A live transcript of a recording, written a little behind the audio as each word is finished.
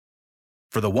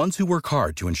For the ones who work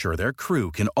hard to ensure their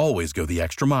crew can always go the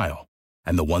extra mile,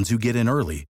 and the ones who get in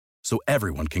early so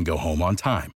everyone can go home on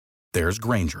time, there's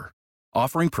Grainger,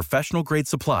 offering professional-grade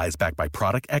supplies backed by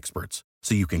product experts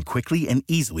so you can quickly and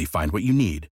easily find what you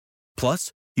need.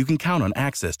 Plus, you can count on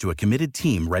access to a committed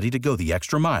team ready to go the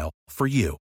extra mile for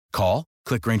you. Call,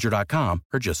 click Grainger.com,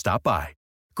 or just stop by.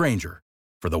 Grainger,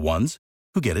 for the ones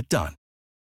who get it done.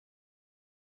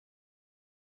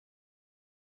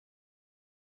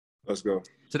 Let's go.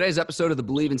 Today's episode of the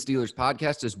Believe in Steelers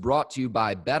podcast is brought to you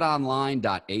by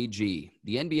betonline.ag.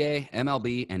 The NBA,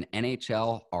 MLB, and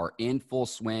NHL are in full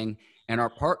swing, and our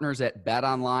partners at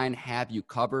BetOnline have you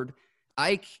covered.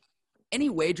 Ike, any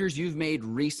wagers you've made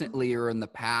recently or in the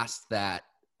past that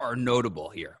are notable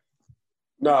here?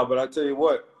 Nah, but I tell you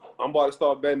what, I'm about to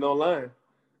start betting online.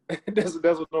 that's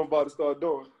what I'm about to start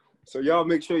doing. So y'all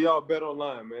make sure y'all bet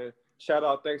online, man. Shout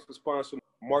out, thanks for sponsoring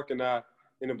Mark and I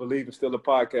in the Believe in Steelers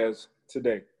podcast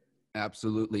today.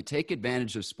 Absolutely. Take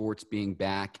advantage of sports being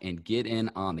back and get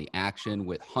in on the action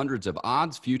with hundreds of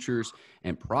odds, futures,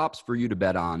 and props for you to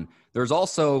bet on. There's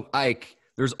also, Ike,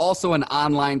 there's also an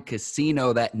online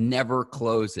casino that never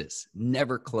closes.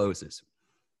 Never closes.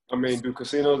 I mean, do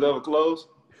casinos ever close?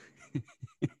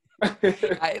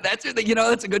 That's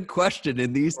a good question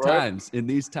in these times. Right? In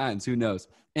these times, who knows?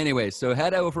 Anyway, so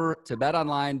head over to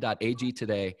betonline.ag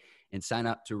today and sign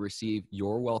up to receive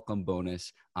your welcome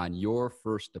bonus on your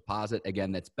first deposit.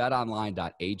 Again, that's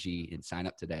betonline.ag and sign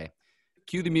up today.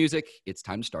 Cue the music. It's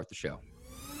time to start the show.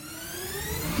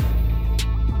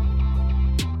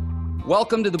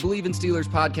 Welcome to the Believe in Steelers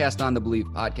podcast on the Believe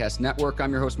Podcast Network.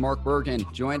 I'm your host, Mark Bergen,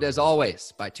 joined as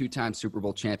always by two-time Super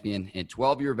Bowl champion and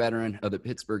 12-year veteran of the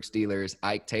Pittsburgh Steelers,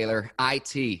 Ike Taylor.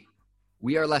 IT,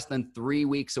 we are less than 3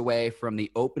 weeks away from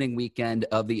the opening weekend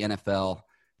of the NFL.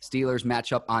 Steelers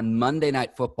match up on Monday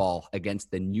Night Football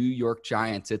against the New York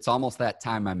Giants. It's almost that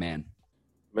time, my man.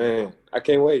 Man, I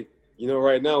can't wait. You know,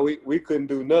 right now we couldn't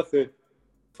do nothing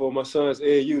for my son's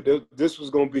AAU. This was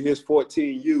going to be his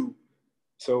 14U.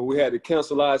 So we had to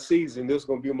cancel our season. This is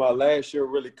going to be my last year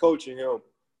really coaching him.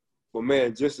 But,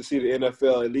 man, just to see the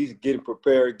NFL at least getting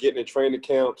prepared, getting in training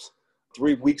camps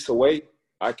 3 weeks away,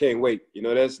 I can't wait. You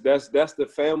know, that's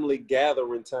the family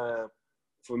gathering time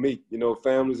for me. You know,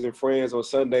 families and friends on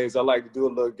Sundays, I like to do a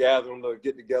little gathering, a little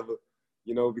get-together,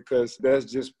 you know, because that's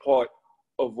just part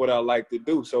of what I like to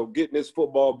do. So getting this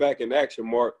football back in action,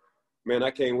 Mark, man, I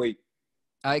can't wait.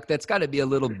 Ike, that's got to be a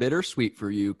little bittersweet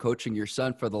for you, coaching your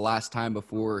son for the last time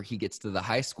before he gets to the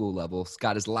high school level. It's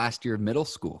got his last year of middle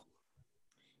school.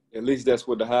 At least that's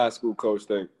what the high school coach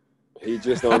thinks. He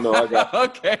just don't know. I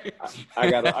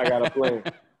got a plan.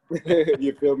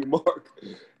 You feel me, Mark?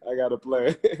 I got a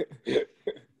plan.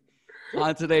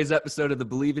 On today's episode of the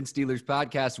Believe in Steelers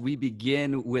podcast, we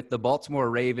begin with the Baltimore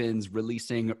Ravens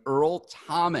releasing Earl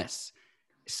Thomas.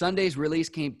 Sunday's release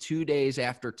came 2 days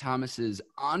after Thomas's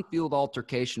on-field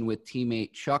altercation with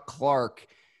teammate Chuck Clark.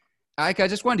 Ike, I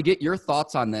just wanted to get your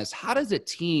thoughts on this. How does a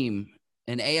team,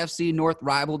 an AFC North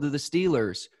rival to the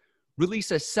Steelers,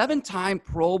 release a 7-time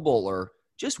Pro Bowler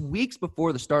just weeks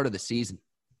before the start of the season?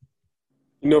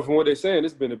 You know, from what they're saying,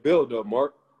 it's been a build-up,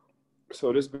 Mark.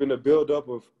 So there's been a build-up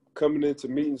of coming into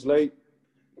meetings late,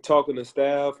 talking to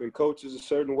staff and coaches a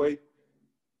certain way,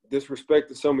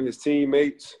 disrespecting some of his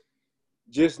teammates,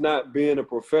 just not being a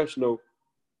professional,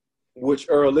 which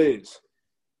Earl is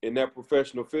in that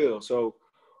professional field. So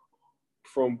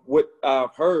from what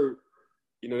I've heard,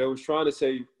 you know, they was trying to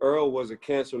say Earl was a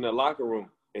cancer in that locker room.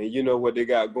 And you know what they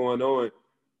got going on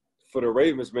for the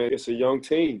Ravens, man. It's a young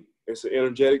team. It's an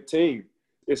energetic team.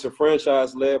 It's a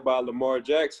franchise led by Lamar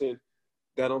Jackson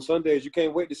that on Sundays you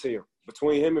can't wait to see him.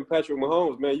 Between him and Patrick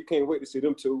Mahomes, man, you can't wait to see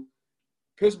them two.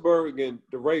 Pittsburgh and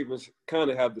the Ravens kind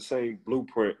of have the same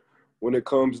blueprint when it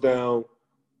comes down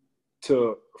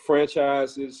to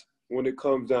franchises, when it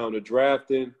comes down to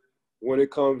drafting, when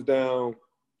it comes down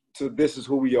to this is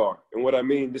who we are. And what I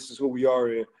mean, this is who we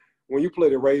are in. When you play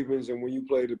the Ravens and when you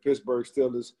play the Pittsburgh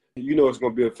Steelers, you know it's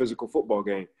going to be a physical football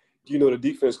game. You know the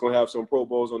defense is going to have some Pro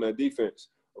Bowls on that defense.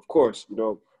 Of course, you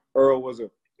know, Earl was a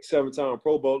 7-time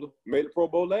Pro Bowler, made the Pro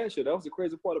Bowl last year. That was the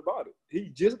crazy part about it. He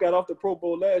just got off the Pro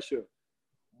Bowl last year.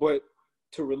 But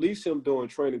to release him during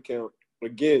training camp,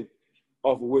 again,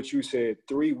 off of what you said,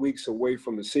 3 weeks away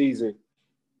from the season,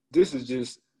 this is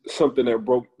just something that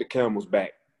broke the camel's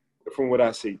back from what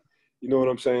I see. You know what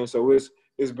I'm saying? So it's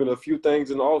been a few things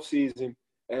in the offseason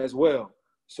as well.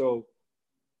 So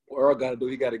what Earl got to do,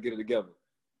 he got to get it together.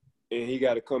 And he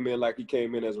got to come in like he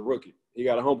came in as a rookie. He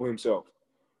got to humble himself.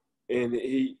 And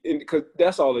because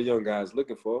that's all the young guys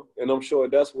looking for. And I'm sure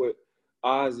that's what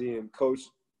Ozzie and Coach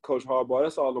Harbaugh,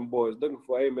 that's all them boys looking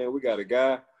for. Hey, man, we got a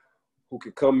guy who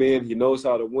can come in. He knows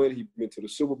how to win. He's been to the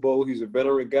Super Bowl. He's a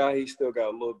veteran guy. He still got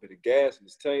a little bit of gas in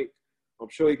his tank. I'm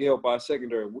sure he can help by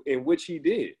secondary, in which he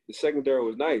did. The secondary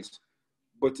was nice.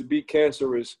 But to be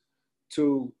cancerous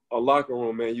to a locker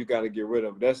room, man, you got to get rid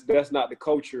of it. That's not the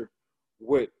culture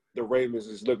what the Ravens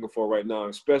is looking for right now,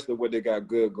 especially what they got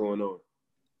good going on.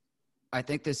 I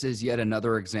think this is yet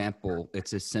another example.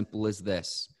 It's as simple as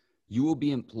this. You will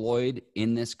be employed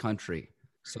in this country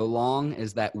so long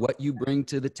as that what you bring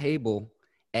to the table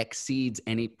exceeds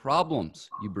any problems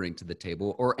you bring to the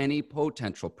table or any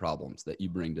potential problems that you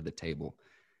bring to the table.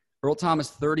 Earl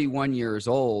Thomas, 31 years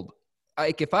old.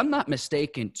 Ike, if I'm not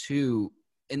mistaken too,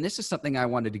 and this is something I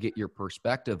wanted to get your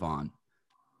perspective on,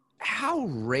 how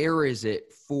rare is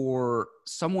it for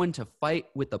someone to fight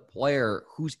with a player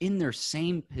who's in their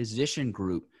same position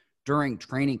group during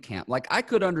training camp? Like, I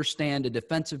could understand a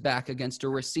defensive back against a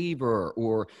receiver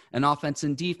or an offense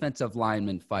and defensive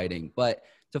lineman fighting, but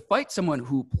to fight someone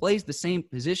who plays the same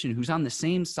position, who's on the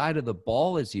same side of the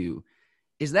ball as you,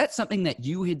 is that something that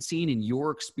you had seen in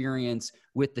your experience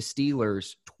with the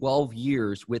Steelers 12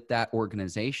 years with that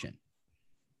organization?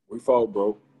 We fought,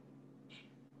 bro.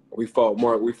 We fought,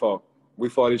 Mark. We fought. We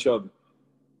fought each other.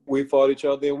 We fought each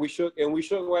other, and we shook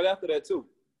right after that too.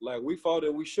 Like, we fought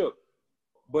and we shook.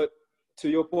 But to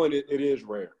your point, it is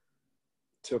rare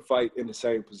to fight in the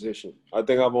same position. I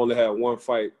think I've only had one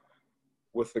fight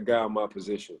with the guy in my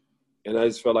position, and I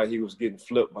just felt like he was getting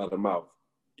flipped by the mouth.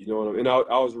 You know what I mean? And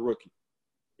I was a rookie,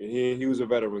 and he was a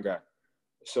veteran guy.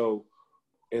 So,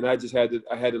 and I just had to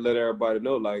let everybody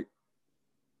know, like,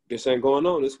 this ain't going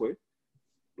on this way.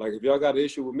 Like, if y'all got an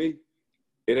issue with me,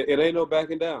 it ain't no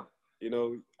backing down. You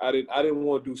know, I didn't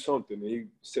want to do something. And he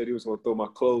said he was going to throw my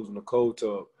clothes in the cold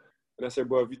tub. And I said,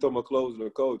 bro, if you throw my clothes in the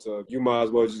cold tub, you might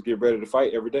as well just get ready to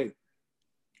fight every day.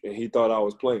 And he thought I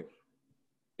was playing.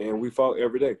 And we fought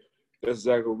every day. That's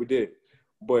exactly what we did.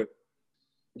 But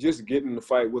just getting in the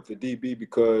fight with the DB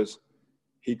because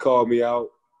he called me out.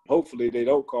 Hopefully they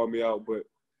don't call me out, but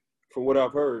from what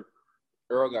I've heard,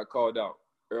 Earl got called out.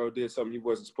 Earl did something he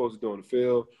wasn't supposed to do on the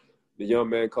field. The young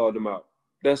man called him out.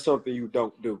 That's something you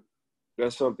don't do.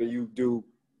 That's something you do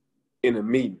in a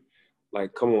meeting.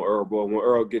 Like, come on, Earl, bro. When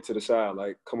Earl get to the side,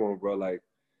 like, come on, bro. Like,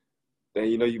 then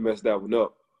you know you messed that one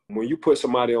up. When you put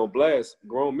somebody on blast,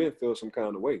 grown men feel some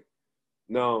kind of way.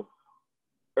 Now,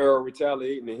 Earl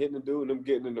retaliating and hitting the dude and them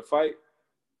getting in the fight,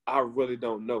 I really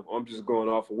don't know. I'm just going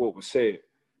off of what was said.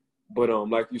 But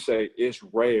like you say, it's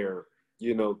rare,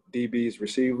 you know, DBs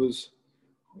receivers,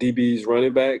 DBs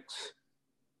running backs,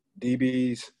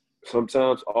 DBs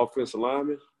sometimes offensive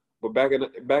linemen. But back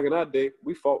in our day,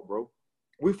 we fought, bro.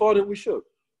 We fought and we shook.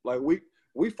 Like,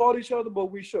 we fought each other, but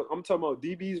we shook. I'm talking about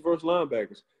DBs versus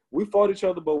linebackers. We fought each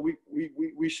other, but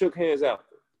we shook hands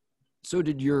after. So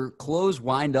did your clothes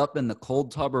wind up in the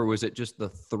cold tub, or was it just the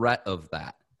threat of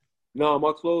that? No,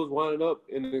 my clothes winded up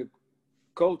in the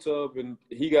cold tub, and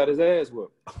he got his ass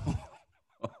whipped.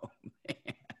 Oh,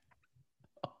 man.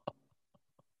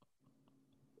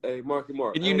 Hey, Marky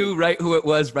Mark. And you knew right who it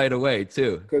was right away,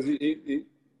 too. Because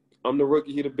I'm the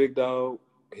rookie. He the big dog.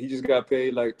 He just got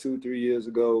paid like 2-3 years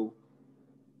ago.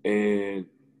 And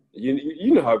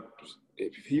you know how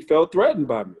he felt threatened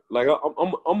by me. Like,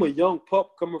 I'm a young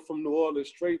pup coming from New Orleans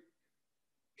straight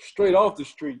off the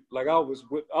street. Like, I was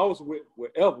with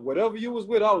whatever you was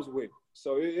with, I was with.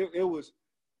 So it was,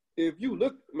 if you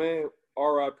look, man,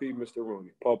 R.I.P. Mr.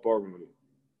 Rooney, Papa Rooney.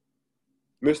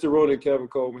 Mr. Rooney and Kevin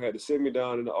Coleman had to sit me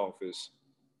down in the office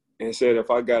and said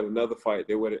if I got another fight,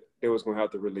 they was going to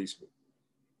have to release me.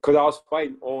 Because I was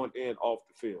fighting on and off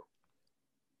the field.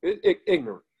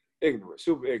 Ignorant,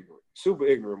 super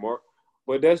ignorant, Mark.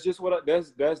 But that's just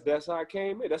that's how I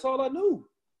came in. That's all I knew.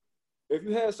 If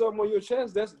you had something on your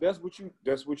chest, that's what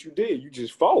you did. You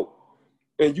just fought.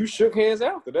 And you shook hands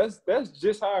after. That's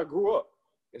just how I grew up.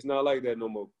 It's not like that no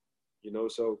more. You know,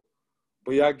 so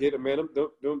but yeah, I get it, man.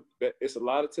 It's a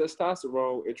lot of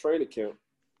testosterone in training camp.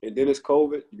 And then it's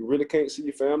COVID. You really can't see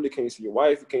your family, you can't see your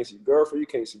wife, you can't see your girlfriend, you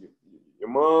can't see your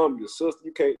mom, your sister,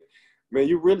 you can't. Man,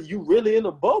 you really in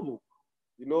a bubble.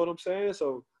 You know what I'm saying?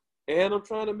 So, and I'm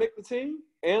trying to make the team,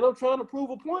 and I'm trying to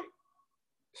prove a point.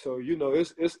 So, you know,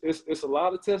 it's a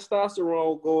lot of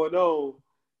testosterone going on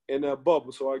in that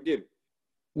bubble. So I get it.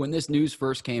 When this news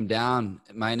first came down,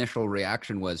 my initial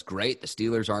reaction was, great, the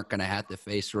Steelers aren't going to have to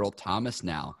face Earl Thomas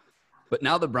now. But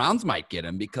now the Browns might get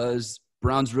him because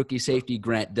Browns rookie safety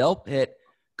Grant Delpit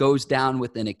goes down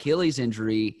with an Achilles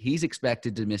injury. He's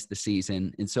expected to miss the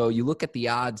season. And so you look at the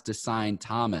odds to sign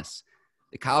Thomas.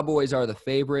 The Cowboys are the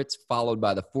favorites, followed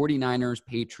by the 49ers,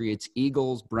 Patriots,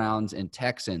 Eagles, Browns, and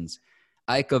Texans.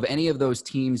 Ike, of any of those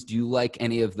teams, do you like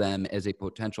any of them as a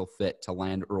potential fit to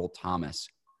land Earl Thomas?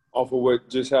 Off of what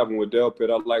just happened with Delpit,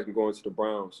 I like him going to the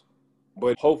Browns.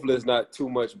 But hopefully it's not too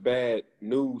much bad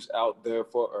news out there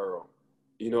for Earl.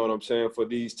 You know what I'm saying, for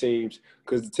these teams.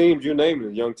 Because the teams you're naming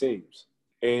are young teams.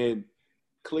 And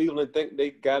Cleveland think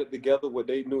they got it together with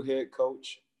their new head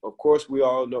coach. Of course, we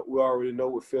already know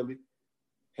what Philly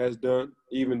has done,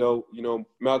 even though,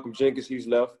 Malcolm Jenkins, he's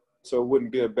left. So it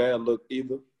wouldn't be a bad look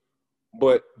either.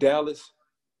 But Dallas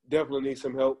definitely needs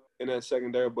some help in that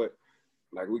secondary. But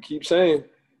like we keep saying,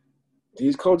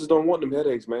 these coaches don't want them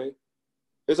headaches, man.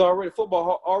 It's already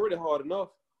already hard enough.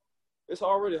 It's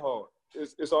already hard.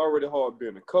 It's already hard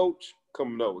being a coach,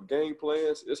 coming up with game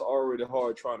plans. It's already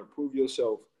hard trying to prove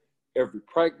yourself every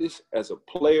practice as a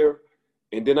player.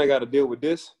 And then I got to deal with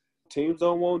this. Teams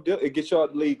don't want to deal. It gets you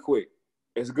out the league quick.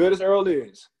 As good as Earl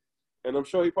is, and I'm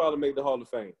sure he probably made the Hall of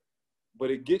Fame, but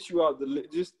it gets you out the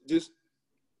league. Just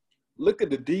look at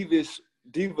the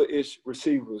diva-ish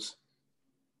receivers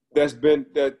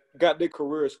that got their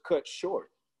careers cut short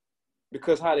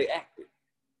because how they acted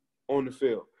on the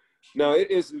field. Now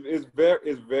it's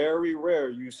very rare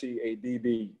you see a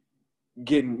DB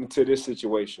getting into this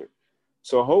situation.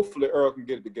 So hopefully Earl can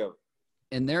get it together.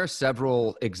 And there are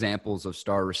several examples of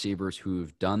star receivers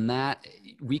who've done that.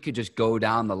 We could just go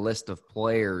down the list of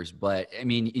players, but I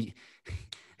mean,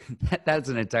 that's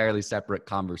an entirely separate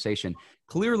conversation.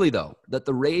 Clearly, though, that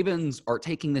the Ravens are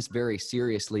taking this very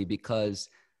seriously because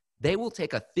they will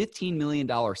take a $15 million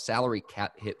salary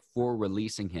cap hit for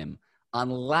releasing him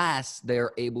unless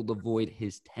they're able to void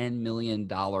his $10 million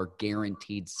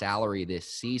guaranteed salary this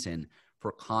season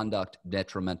for conduct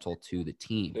detrimental to the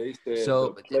team. They said so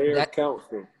the player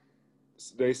council,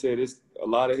 they said a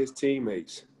lot of his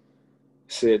teammates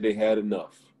said they had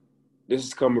enough. This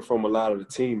is coming from a lot of the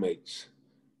teammates.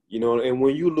 And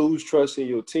when you lose trust in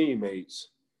your teammates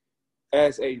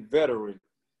as a veteran,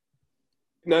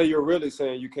 now you're really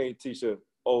saying you can't teach an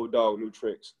old dog new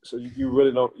tricks. So you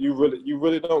really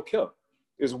don't care.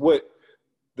 Is what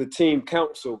the team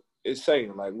council is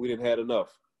saying. Like, we didn't have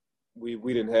enough. We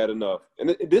didn't have enough.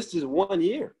 And this is 1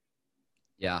 year.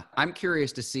 Yeah. I'm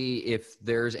curious to see if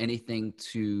there's anything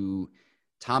to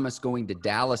Thomas going to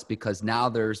Dallas, because now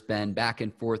there's been back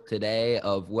and forth today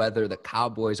of whether the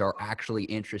Cowboys are actually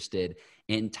interested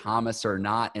in Thomas or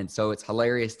not. And so it's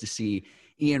hilarious to see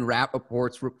Ian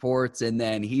Rappaport's reports, and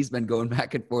then he's been going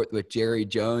back and forth with Jerry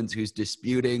Jones, who's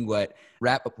disputing what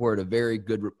Rappaport, a very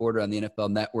good reporter on the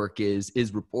NFL Network, is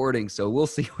reporting. So we'll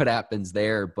see what happens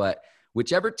there. But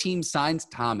whichever team signs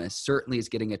Thomas certainly is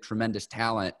getting a tremendous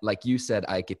talent. Like you said,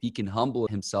 Ike, if he can humble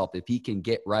himself, if he can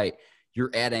get right, you're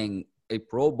adding a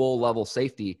Pro Bowl level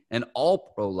safety and all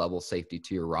pro level safety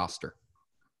to your roster.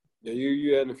 Yeah,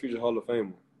 you adding a future Hall of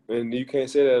Famer. And you can't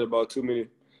say that about too many.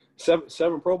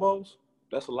 Seven Pro Bowls?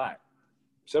 That's a lot.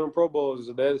 7 Pro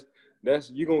Bowls, that's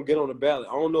you're gonna get on the ballot.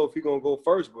 I don't know if he's gonna go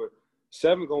first, but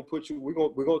 7 gonna put you.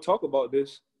 We're gonna talk about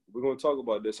this. We're gonna talk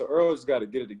about this. So Earl's got to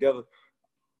get it together.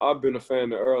 I've been a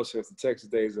fan of Earl since the Texas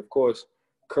days. Of course,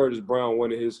 Curtis Brown,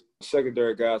 one of his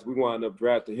secondary guys, we wound up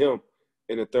drafting him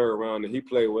in the 3rd round, and he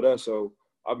played with us. So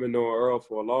I've been knowing Earl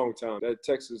for a long time. That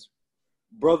Texas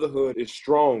brotherhood is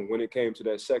strong when it came to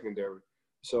that secondary.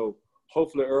 So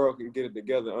hopefully Earl can get it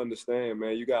together. Understand,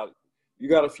 man, you got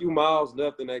a few miles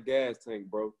left in that gas tank,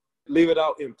 bro. Leave it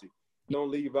out empty.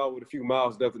 Don't leave out with a few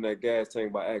miles left in that gas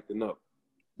tank by acting up.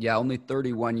 Yeah, only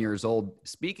 31 years old.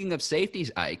 Speaking of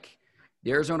safeties, Ike,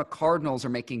 the Arizona Cardinals are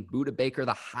making Budda Baker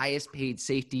the highest paid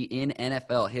safety in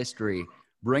NFL history.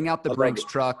 Bring out the Brinks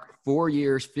truck, 4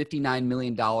 years, $59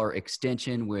 million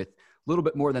extension with a little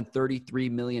bit more than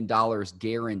 $33 million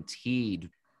guaranteed.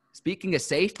 Speaking of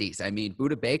safeties, I mean,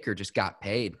 Budda Baker just got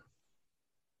paid.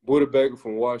 Budda Baker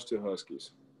from Washington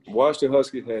Huskies. Washington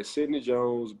Huskies had Sidney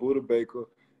Jones, Budda Baker,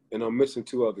 and I'm missing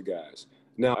 2 other guys.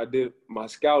 Now, I did my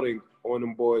scouting on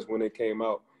them boys when they came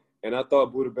out, and I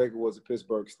thought Budda Baker was a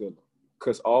Pittsburgh Steeler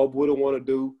because all Budda want to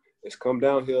do is come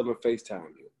downhill and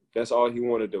FaceTime you. That's all he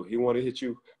want to do. He want to hit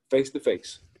you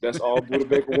face-to-face. That's all Budda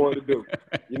Baker wanted to do.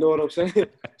 You know what I'm saying?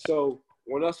 So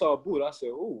when I saw Budda, I said,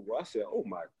 oh,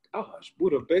 my gosh,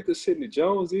 Budda Baker, Sidney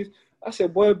Jones, I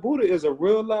said, boy, Budda is a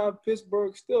real live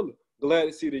Pittsburgh Steeler. Glad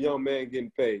to see the young man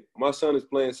getting paid. My son is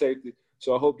playing safety,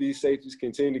 so I hope these safeties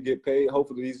continue to get paid.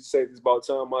 Hopefully these safeties, about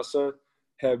time my son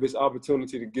have this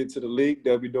opportunity to get to the league,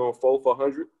 they'll be doing 4 for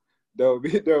 100. That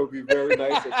would be very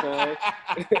nice and kind.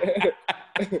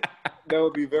 That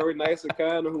would be very nice and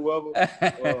kind of whoever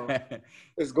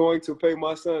is going to pay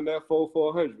my son that 4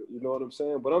 for 100. You know what I'm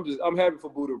saying? But I'm happy for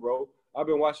Budda, bro. I've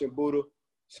been watching Budda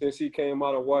since he came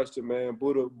out of Washington, man.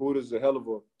 Budda's a hell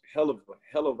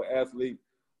of an athlete.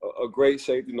 a great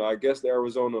safety. I guess the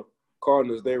Arizona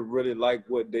Cardinals, they really like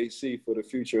what they see for the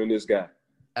future in this guy.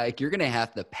 Like, you're going to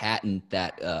have to patent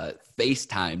that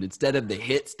FaceTime instead of the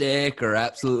hit stick or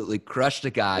absolutely crushed a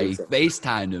guy. He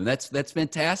FaceTimed him. That's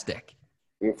fantastic.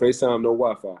 And FaceTime, no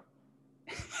Wi-Fi.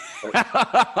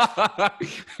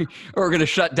 We're going to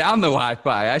shut down the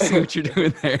Wi-Fi. I see what you're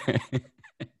doing there.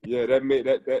 Yeah, that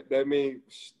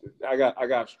means I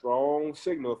got strong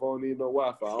signal if I don't need no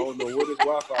Wi-Fi. I don't know where this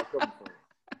Wi-Fi coming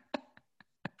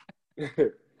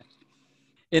from.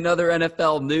 In other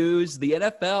NFL news, the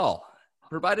NFL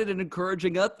provided an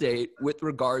encouraging update with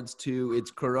regards to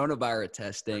its coronavirus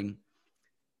testing.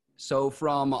 So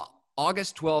from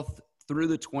August 12th through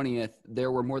the 20th,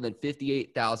 there were more than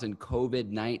 58,000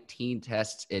 COVID-19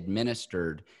 tests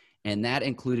administered, and that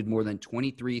included more than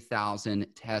 23,000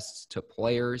 tests to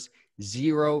players.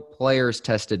 0 players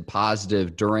tested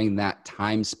positive during that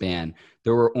time span.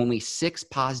 There were only 6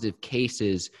 positive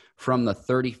cases from the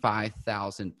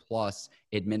 35,000 plus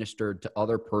administered to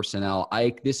other personnel.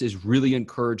 Ike, this is really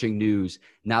encouraging news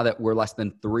now that we're less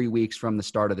than 3 weeks from the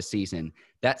start of the season.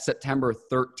 That's September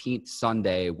 13th,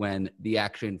 Sunday, when the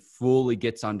action fully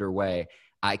gets underway.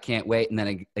 I can't wait. And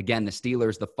then again, the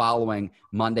Steelers the following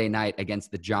Monday night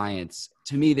against the Giants.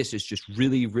 To me, this is just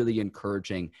really, really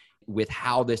encouraging with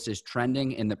how this is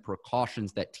trending and the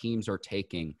precautions that teams are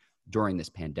taking during this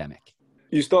pandemic.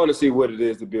 You're starting to see what it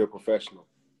is to be a professional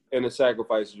and the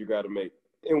sacrifices you got to make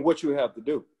and what you have to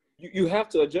do. You have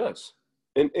to adjust.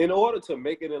 In order to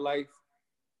make it in life,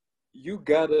 you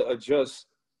got to adjust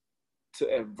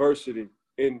to adversity.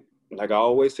 And like I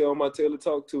always say on my Taylor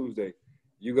Talk Tuesday,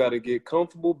 you got to get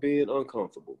comfortable being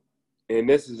uncomfortable. And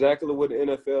that's exactly what the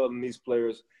NFL and these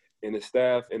players and the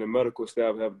staff and the medical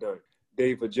staff have done.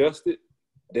 They've adjusted.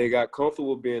 They got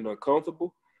comfortable being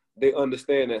uncomfortable. They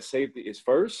understand that safety is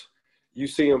first. You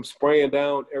see them spraying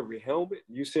down every helmet.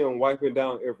 You see them wiping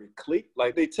down every cleat.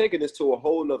 Like, they taking this to a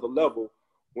whole nother level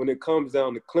when it comes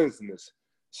down to cleanliness.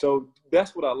 So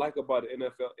that's what I like about the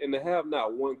NFL. And to have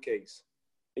not one case,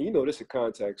 and you know this is a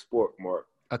contact sport, Mark.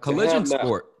 A collision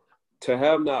sport. To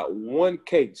have not one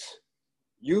case,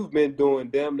 you've been doing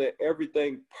damn near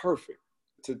everything perfect.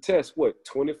 To test,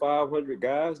 2,500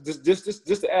 guys? Just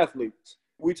the athletes.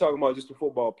 We talking about just the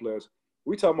football players.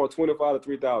 We talking about 25 to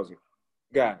 3,000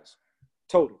 guys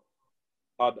total.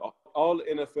 All the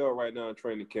NFL right now in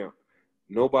training camp,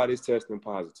 nobody's testing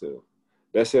positive.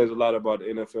 That says a lot about the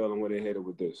NFL and where they're headed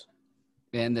with this.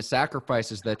 And the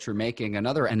sacrifices that you're making,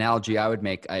 another analogy I would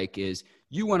make, Ike, is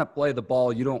you want to play the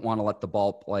ball. You don't want to let the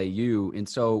ball play you. And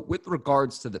so with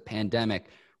regards to the pandemic,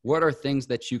 what are things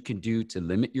that you can do to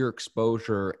limit your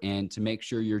exposure and to make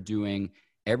sure you're doing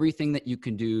everything that you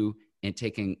can do and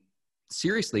taking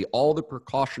seriously all the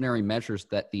precautionary measures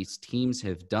that these teams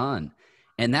have done?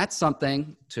 And that's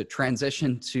something to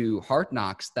transition to Hard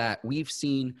Knocks that we've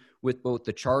seen with both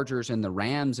the Chargers and the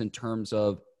Rams in terms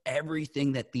of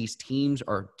everything that these teams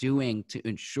are doing to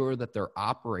ensure that they're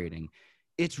operating.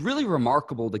 It's really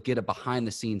remarkable to get a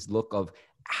behind-the-scenes look of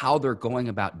how they're going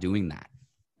about doing that.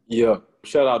 Yeah.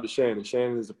 Shout out to Shannon.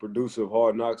 Shannon is a producer of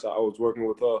Hard Knocks. I was working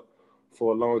with her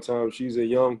for a long time. She's a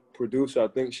young producer. I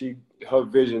think her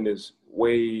vision is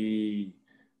way,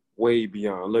 way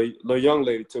beyond. Little young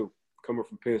lady too, coming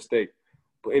from Penn State.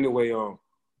 But anyway,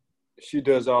 she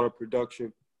does all the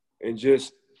production, and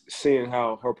just seeing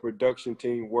how her production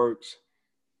team works,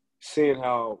 seeing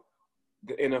how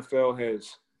the NFL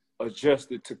has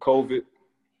adjusted to COVID,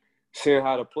 seeing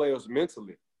how the players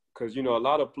mentally. Because, a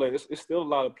lot of players, it's still a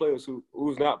lot of players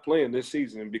who's not playing this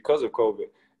season because of COVID.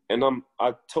 And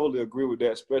I totally agree with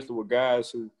that, especially with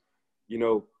guys who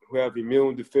have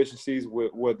immune deficiencies,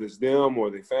 whether it's them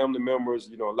or their family members.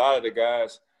 A lot of the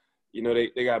guys,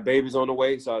 they got babies on the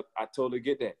way. So I totally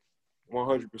get that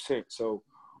 100%. So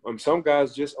some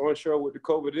guys just aren't sure what the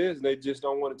COVID is, and they just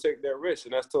don't want to take that risk.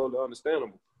 And that's totally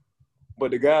understandable.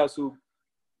 But the guys who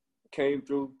came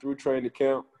through training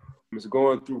camp, is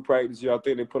going through practice. I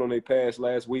think they put on their pads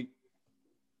last week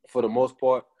for the most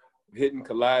part, hitting,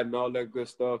 colliding, all that good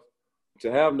stuff. To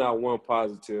have not one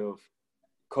positive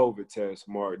COVID test,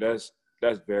 Mark, that's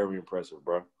very impressive,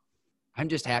 bro. I'm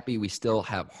just happy we still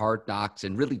have Hard Knocks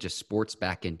and really just sports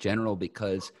back in general,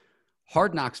 because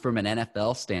Hard Knocks from an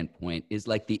NFL standpoint is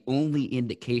like the only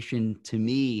indication to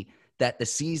me that the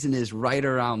season is right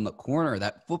around the corner,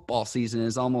 that football season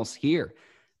is almost here.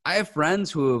 I have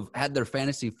friends who have had their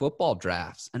fantasy football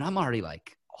drafts, and I'm already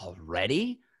like,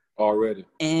 already?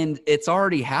 And it's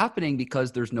already happening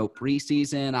because there's no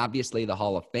preseason. Obviously, the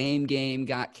Hall of Fame game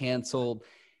got canceled.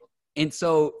 And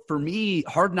so for me,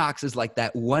 Hard Knocks is like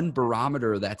that one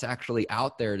barometer that's actually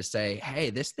out there to say, hey,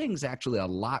 this thing's actually a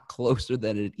lot closer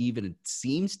than it even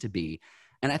seems to be.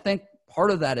 And I think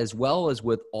part of that, as well as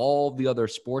with all the other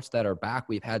sports that are back,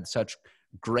 we've had such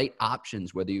great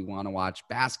options, whether you want to watch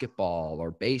basketball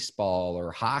or baseball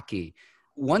or hockey.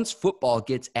 Once football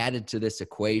gets added to this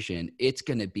equation, it's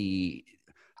going to be,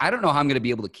 I don't know how I'm going to be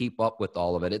able to keep up with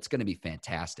all of it. It's going to be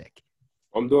fantastic.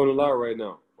 I'm doing a lot right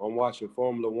now. I'm watching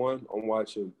Formula One. I'm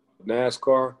watching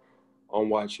NASCAR. I'm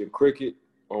watching cricket.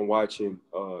 I'm watching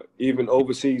even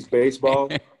overseas baseball.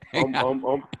 You're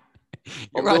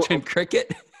watching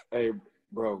cricket? Hey,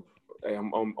 bro. Hey,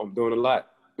 I'm doing a lot.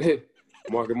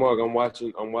 Mark, I'm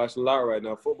watching a lot right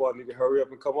now. Football need to hurry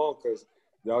up and come on because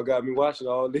y'all got me watching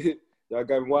all this. Y'all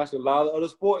got me watching a lot of other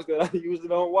sports that I usually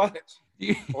don't watch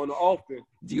on the often.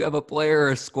 Do you have a player or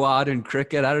a squad in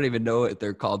cricket? I don't even know if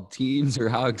they're called teams or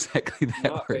how exactly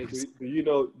that works. Hey, do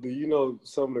you know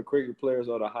some of the cricket players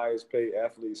are the highest paid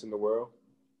athletes in the world?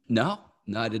 No,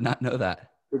 I did not know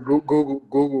that.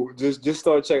 Google, just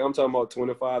start checking. I'm talking about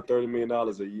 $25-30 million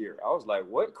a year. I was like,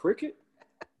 what, cricket?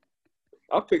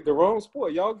 I picked the wrong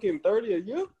sport. Y'all getting 30 a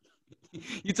year?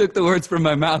 You took the words from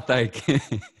my mouth, Ike.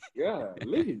 Yeah,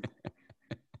 leave.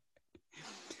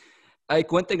 Ike,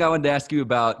 one thing I wanted to ask you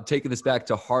about, taking this back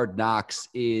to Hard Knocks,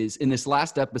 is in this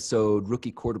last episode,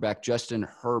 rookie quarterback Justin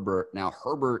Herbert. Now,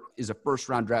 Herbert is a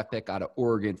first-round draft pick out of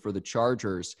Oregon for the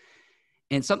Chargers.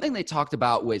 And something they talked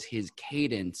about was his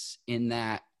cadence, in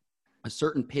that a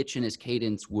certain pitch in his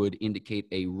cadence would indicate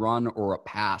a run or a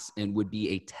pass and would be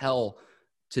a tell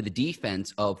to the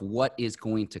defense of what is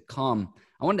going to come.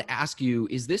 I wanted to ask you,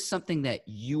 is this something that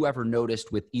you ever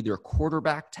noticed with either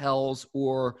quarterback tells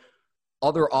or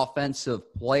other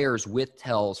offensive players with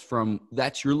tells from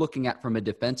that you're looking at from a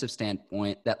defensive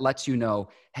standpoint that lets you know,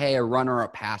 hey, a run or a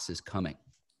pass is coming?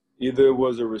 Either it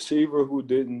was a receiver who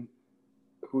didn't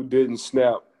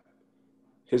snap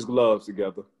his gloves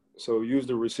together. So use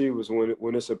the receivers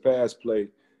when it's a pass play,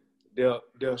 they'll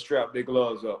strap their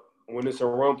gloves up. When it's a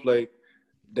run play,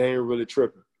 they ain't really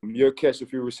tripping. You'll catch a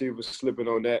few receivers slipping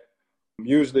on that.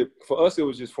 Usually, for us, it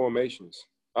was just formations.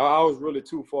 I was really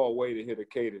too far away to hit a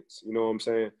cadence. You know what I'm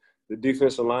saying? The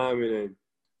defensive linemen and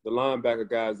the linebacker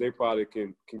guys, they probably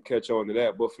can catch on to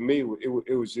that. But for me,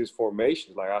 it was just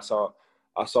formations. Like I saw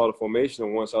the formation,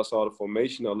 and once I saw the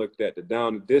formation, I looked at the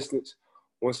down and distance.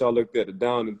 Once I looked at the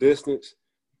down and distance,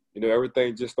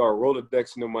 everything just started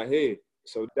Rolodexing in my head.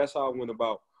 So that's how I went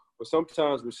about. But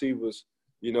sometimes receivers,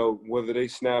 whether they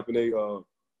snapping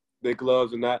their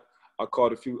gloves or not, I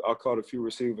caught a few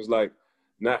receivers like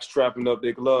not strapping up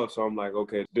their gloves. So I'm like,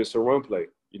 okay, this is a run play.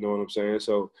 You know what I'm saying?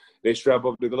 So they strap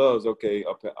up the gloves. Okay,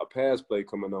 a pass play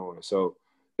coming on. So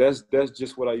that's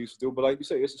just what I used to do. But like you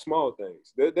say, it's the small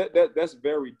things. That's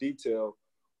very detailed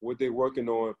what they're working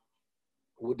on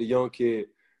with the young kid.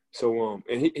 So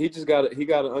and he just got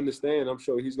to understand. I'm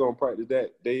sure he's gonna practice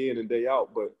that day in and day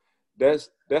out. But that's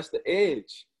the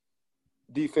edge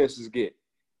defenses get.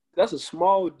 That's a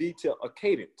small detail, a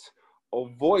cadence, a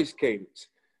voice cadence.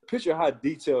 Picture how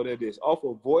detailed that is. Off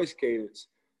of voice cadence,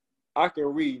 I can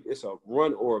read it's a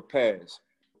run or a pass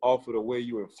off of the way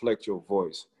you inflect your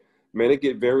voice. Man, it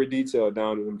get very detailed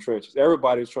down in them trenches.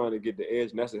 Everybody's trying to get the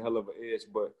edge, and that's a hell of an edge.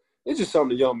 But it's just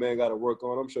something the young man got to work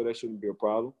on. I'm sure that shouldn't be a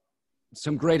problem.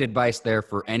 Some great advice there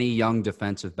for any young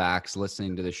defensive backs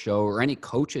listening to the show, or any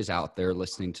coaches out there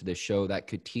listening to this show that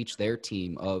could teach their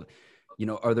team of,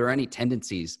 are there any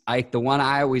tendencies? The one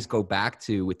I always go back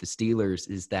to with the Steelers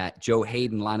is that Joe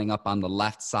Hayden lining up on the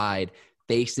left side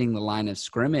facing the line of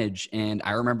scrimmage. And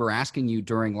I remember asking you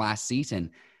during last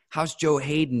season, how's Joe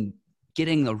Hayden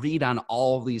getting the read on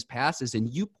all of these passes? And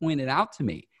you pointed out to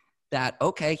me that,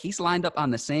 okay, he's lined up on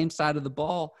the same side of the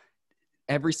ball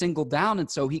every single down.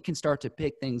 And so he can start to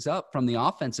pick things up from the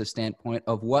offensive standpoint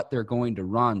of what they're going to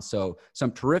run. So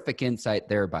some terrific insight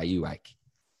there by you, Ike.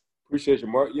 Appreciate you,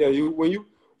 Mark. Yeah, when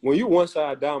you one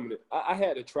side dominant, I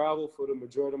had to travel for the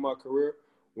majority of my career.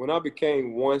 When I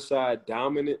became one side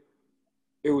dominant,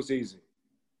 it was easy.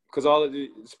 Because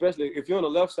especially if you're on the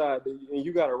left side and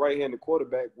you got a right-handed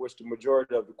quarterback, which the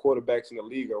majority of the quarterbacks in the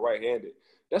league are right-handed,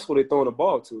 that's what they're throwing the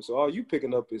ball to. So all you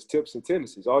picking up is tips and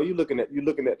tendencies. All you're looking at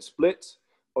the splits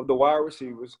of the wide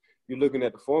receivers. You're looking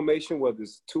at the formation, whether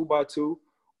it's 2x2,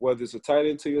 whether it's a tight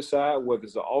end to your side, whether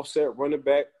it's an offset running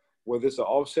back, whether it's an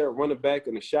offset running back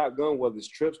and a shotgun, whether it's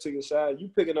trips to your side. You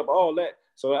picking up all that.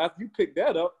 So after you pick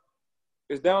that up,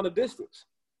 it's down the distance.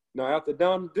 Now after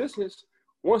down the distance,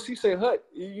 once you say hut,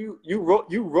 you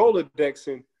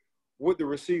Rolodexing what the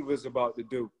receiver is about to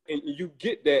do. And you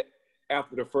get that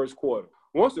after the first quarter.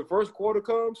 Once the first quarter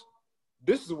comes,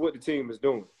 this is what the team is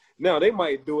doing. Now, they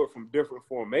might do it from different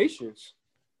formations,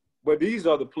 but these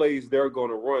are the plays they're going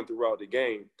to run throughout the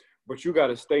game. But you got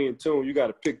to stay in tune. You got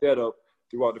to pick that up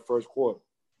throughout the first quarter.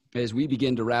 As we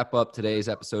begin to wrap up today's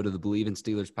episode of the Believe in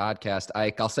Steelers podcast,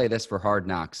 Ike, I'll say this for Hard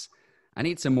Knocks. I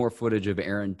need some more footage of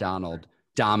Aaron Donald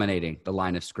dominating the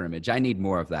line of scrimmage. I need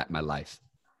more of that in my life.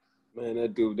 Man,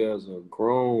 that dude there's a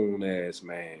grown-ass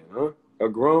man, huh? A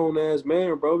grown-ass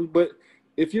man, bro. But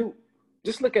if you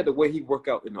just look at the way he work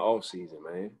out in the offseason,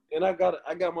 man. And I got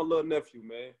my little nephew,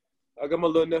 man. I got my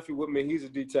little nephew with me. He's a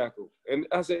D tackle. And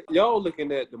I said, y'all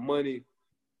looking at the money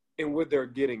and what they're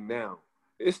getting now.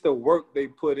 It's the work they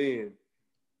put in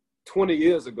 20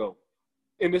 years ago.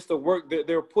 And it's the work that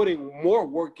they're putting more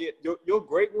work in. Your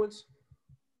great ones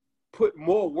put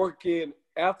more work in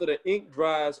after the ink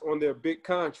dries on their big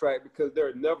contract because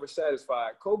they're never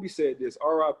satisfied. Kobe said this,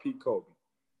 R.I.P. Kobe.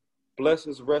 Bless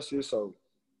his rest of his soul.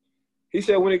 He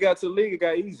said when he got to the league, it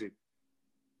got easy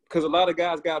because a lot of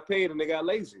guys got paid and they got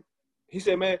lazy. He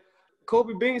said, man,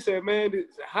 Kobe Bean said, man,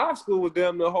 high school was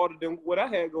damn near harder than what I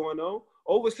had going on.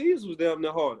 Overseas was damn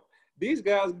near harder. These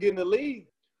guys get in the league,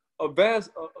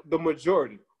 the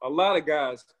majority, a lot of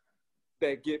guys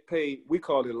that get paid, we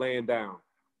call it laying down.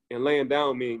 And laying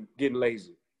down means getting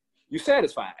lazy. You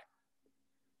satisfied.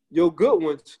 Your good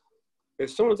ones,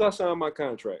 as soon as I signed my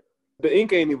contract, the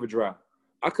ink ain't even dry.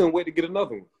 I couldn't wait to get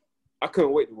another one. I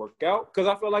couldn't wait to work out because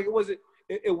I felt like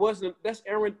it wasn't. That's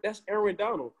Aaron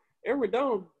Donald. Aaron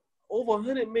Donald, over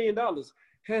 $100 million,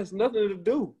 has nothing to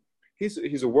do. He's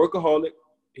a workaholic.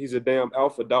 He's a damn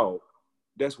alpha dog.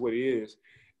 That's what he is.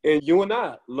 And you and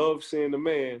I love seeing the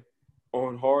man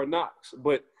on Hard Knocks.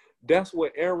 But that's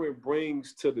what Aaron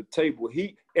brings to the table.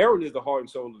 Aaron is the heart and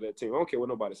soul of that team. I don't care what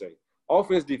nobody say.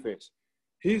 Offense, defense.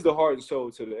 He's the heart and soul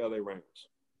to the LA Rams.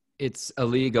 It's a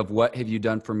league of what have you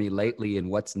done for me lately and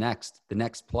what's next, the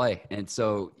next play. And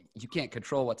so you can't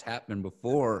control what's happened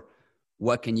before.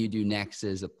 What can you do next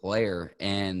as a player?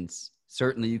 And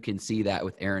certainly you can see that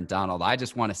with Aaron Donald. I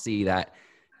just want to see that.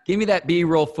 Give me that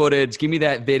B-roll footage. Give me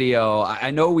that video.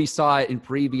 I know we saw it in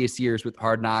previous years with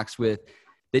Hard Knocks with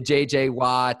the J.J.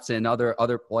 Watts and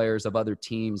other players of other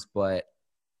teams, but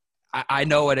I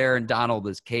know what Aaron Donald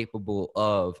is capable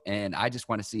of, and I just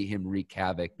want to see him wreak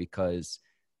havoc because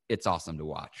it's awesome to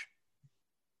watch.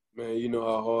 Man, you know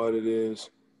how hard it is.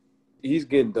 He's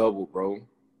getting double, bro.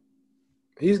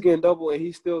 He's getting double, and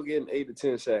he's still getting 8 to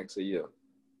 10 sacks a year.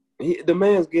 The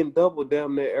man's getting double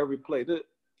damn near every play.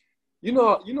 You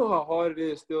know how hard it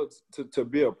is still to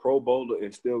be a Pro Bowler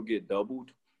and still get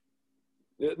doubled?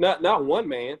 Not one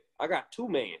man. I got two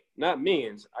man, not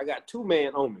men's. I got two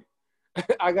man on me.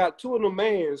 I got two of the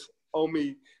mans on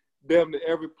me damn near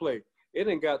every play. It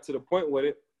ain't got to the point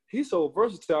where he's so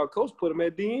versatile, coach put him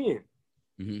at DN.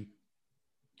 Mm-hmm.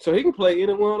 So he can play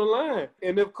anyone on the line.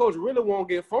 And if coach really won't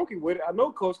get funky with it, I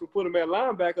know coach can put him at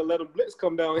linebacker, let him blitz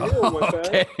come downhill one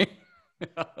time.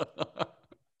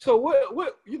 So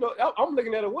what I'm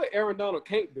looking at it, what Aaron Donald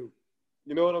can't do.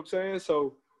 You know what I'm saying?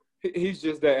 So he's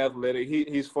just that athletic.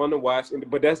 He's fun to watch,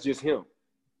 but that's just him.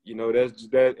 You know,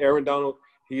 that Aaron Donald,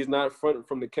 he's not fronting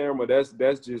from the camera.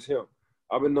 That's just him.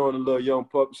 I've been knowing a little young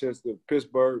pup since the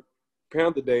Pittsburgh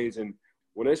Panther days, and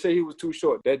when they say he was too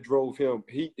short, that drove him.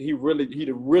 He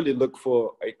really looked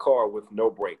for a car with no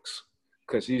brakes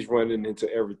because he's running into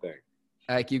everything.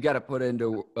 Like you got to put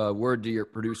into a word to your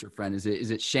producer friend. Is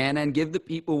it Shannon? Give the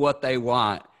people what they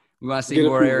want. We want to see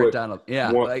more Aaron Donald.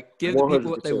 Yeah, give the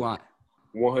people what they want.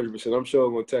 100%. I'm sure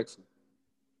I'm going to text him.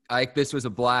 Ike, this was a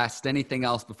blast. Anything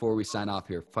else before we sign off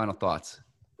here? Final thoughts.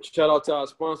 Shout out to our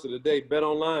sponsor today,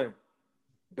 BetOnline.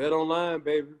 BetOnline,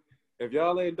 baby. If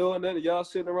y'all ain't doing that, y'all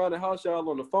sitting around the house, y'all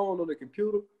on the phone, on the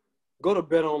computer, go to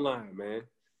BetOnline, man,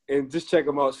 and just check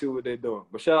them out, see what they're doing.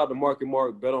 But shout out to Mark and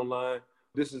Mark, BetOnline.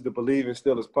 This is the Believe in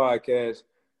Steelers podcast.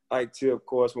 Ike T, of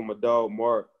course, with my dog,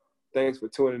 Mark. Thanks for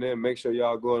tuning in. Make sure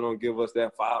y'all go and give us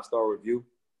that 5-star review.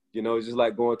 You know, it's just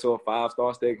like going to a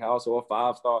 5-star steakhouse or a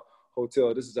 5-star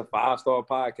hotel. This is a 5-star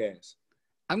podcast.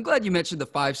 I'm glad you mentioned the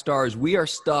 5 stars. We are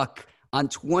stuck on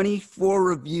 24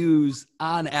 reviews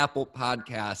on Apple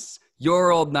Podcasts.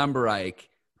 Your old number, Ike,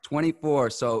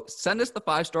 24. So send us the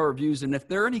 5-star reviews, and if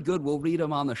they're any good, we'll read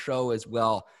them on the show as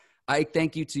well. Ike,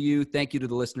 thank you to you. Thank you to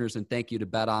the listeners, and thank you to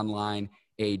BetOnline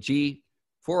AG.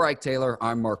 For Ike Taylor,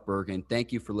 I'm Mark Bergen.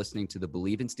 Thank you for listening to the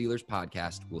Believe in Steelers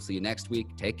podcast. We'll see you next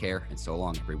week. Take care, and so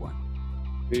long, everyone.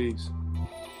 Peace.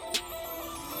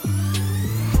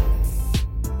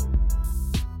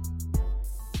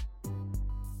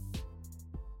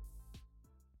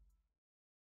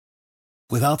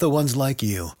 Without the ones like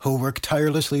you, who work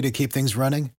tirelessly to keep things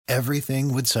running,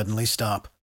 everything would suddenly stop.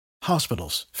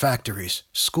 Hospitals, factories,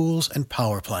 schools, and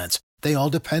power plants, They all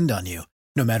depend on you.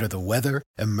 No matter the weather,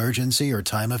 emergency, or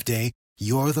time of day,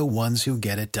 you're the ones who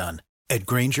get it done. At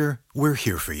Grainger, we're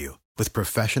here for you with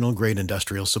professional-grade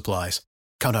industrial supplies.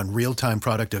 Count on real-time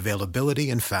product availability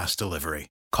and fast delivery.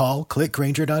 Call, click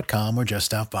Grainger.com, or just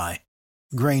stop by.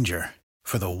 Grainger,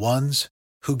 for the ones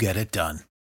who get it done.